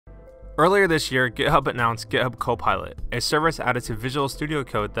Earlier this year, GitHub announced GitHub Copilot, a service added to Visual Studio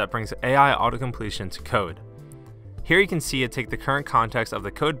Code that brings AI autocompletion to code. Here you can see it take the current context of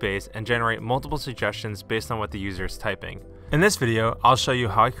the code base and generate multiple suggestions based on what the user is typing. In this video, I'll show you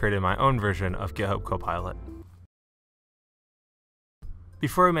how I created my own version of GitHub Copilot.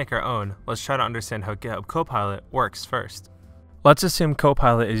 Before we make our own, let's try to understand how GitHub Copilot works first. Let's assume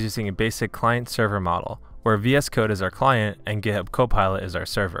Copilot is using a basic client-server model, where VS Code is our client and GitHub Copilot is our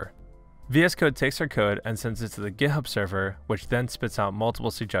server. VS Code takes our code and sends it to the GitHub server, which then spits out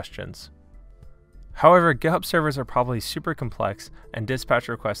multiple suggestions. However, GitHub servers are probably super complex and dispatch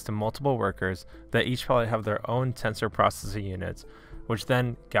requests to multiple workers that each probably have their own tensor processing units, which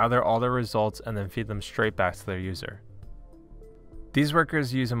then gather all their results and then feed them straight back to their user. These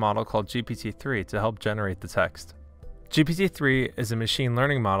workers use a model called GPT-3 to help generate the text. GPT-3 is a machine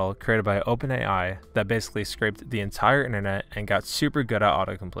learning model created by OpenAI that basically scraped the entire internet and got super good at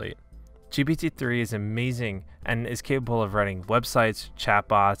autocomplete. GPT-3 is amazing and is capable of writing websites,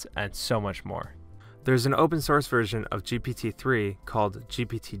 chatbots, and so much more. There's an open source version of GPT-3 called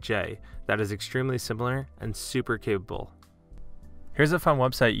GPT-J that is extremely similar and super capable. Here's a fun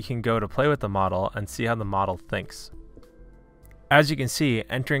website you can go to play with the model and see how the model thinks. As you can see,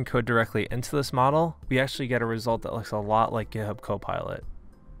 entering code directly into this model, we actually get a result that looks a lot like GitHub Copilot.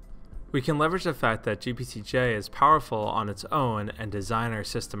 We can leverage the fact that GPT-J is powerful on its own and design our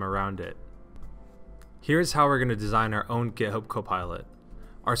system around it. Here's how we're going to design our own GitHub Copilot.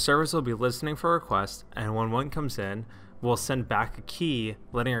 Our service will be listening for requests, and when one comes in, we'll send back a key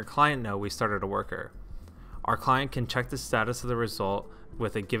letting our client know we started a worker. Our client can check the status of the result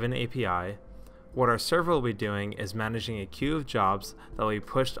with a given API. What our server will be doing is managing a queue of jobs that will be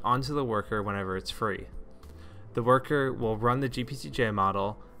pushed onto the worker whenever it's free. The worker will run the GPT-J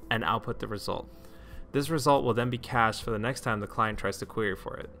model and output the result. This result will then be cached for the next time the client tries to query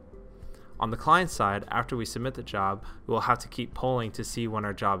for it. On the client side, after we submit the job, we will have to keep polling to see when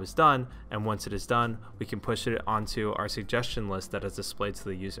our job is done, and once it is done, we can push it onto our suggestion list that is displayed to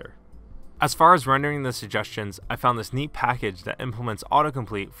the user. As far as rendering the suggestions, I found this neat package that implements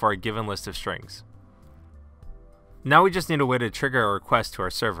autocomplete for a given list of strings. Now we just need a way to trigger a request to our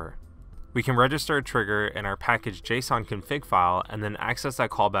server. We can register a trigger in our package JSON config file and then access that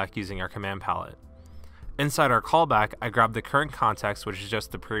callback using our command palette. Inside our callback, I grab the current context, which is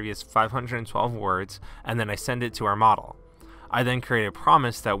just the previous 512 words, and then I send it to our model. I then create a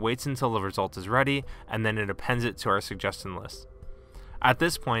promise that waits until the result is ready, and then it appends it to our suggestion list. At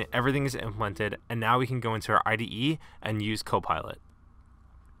this point, everything is implemented, and now we can go into our IDE and use Copilot.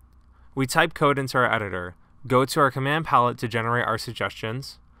 We type code into our editor, go to our command palette to generate our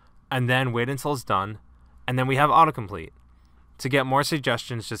suggestions, and then wait until it's done, and then we have autocomplete. To get more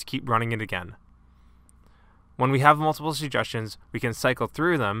suggestions, just keep running it again. When we have multiple suggestions, we can cycle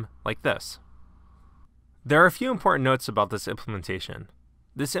through them like this. There are a few important notes about this implementation.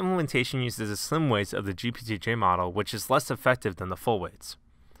 This implementation uses the slim weights of the GPT-J model, which is less effective than the full weights.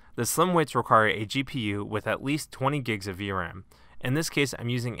 The slim weights require a GPU with at least 20 gigs of VRAM. In this case, I'm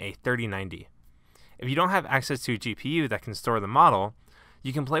using a 3090. If you don't have access to a GPU that can store the model,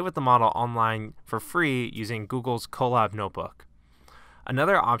 you can play with the model online for free using Google's Colab notebook.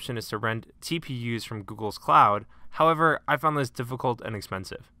 Another option is to rent TPUs from Google's cloud. However, I found this difficult and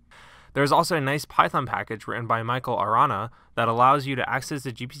expensive. There is also a nice Python package written by Michael Arana that allows you to access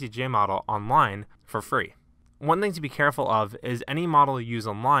the GPT-J model online for free. One thing to be careful of is any model you use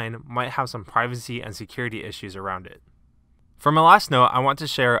online might have some privacy and security issues around it. For my last note, I want to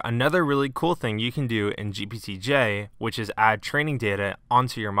share another really cool thing you can do in GPT-J, which is add training data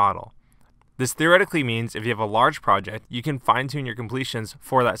onto your model. This theoretically means if you have a large project, you can fine-tune your completions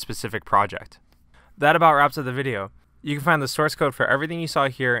for that specific project. That about wraps up the video. You can find the source code for everything you saw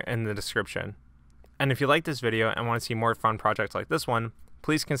here in the description. And if you like this video and want to see more fun projects like this one,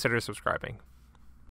 please consider subscribing.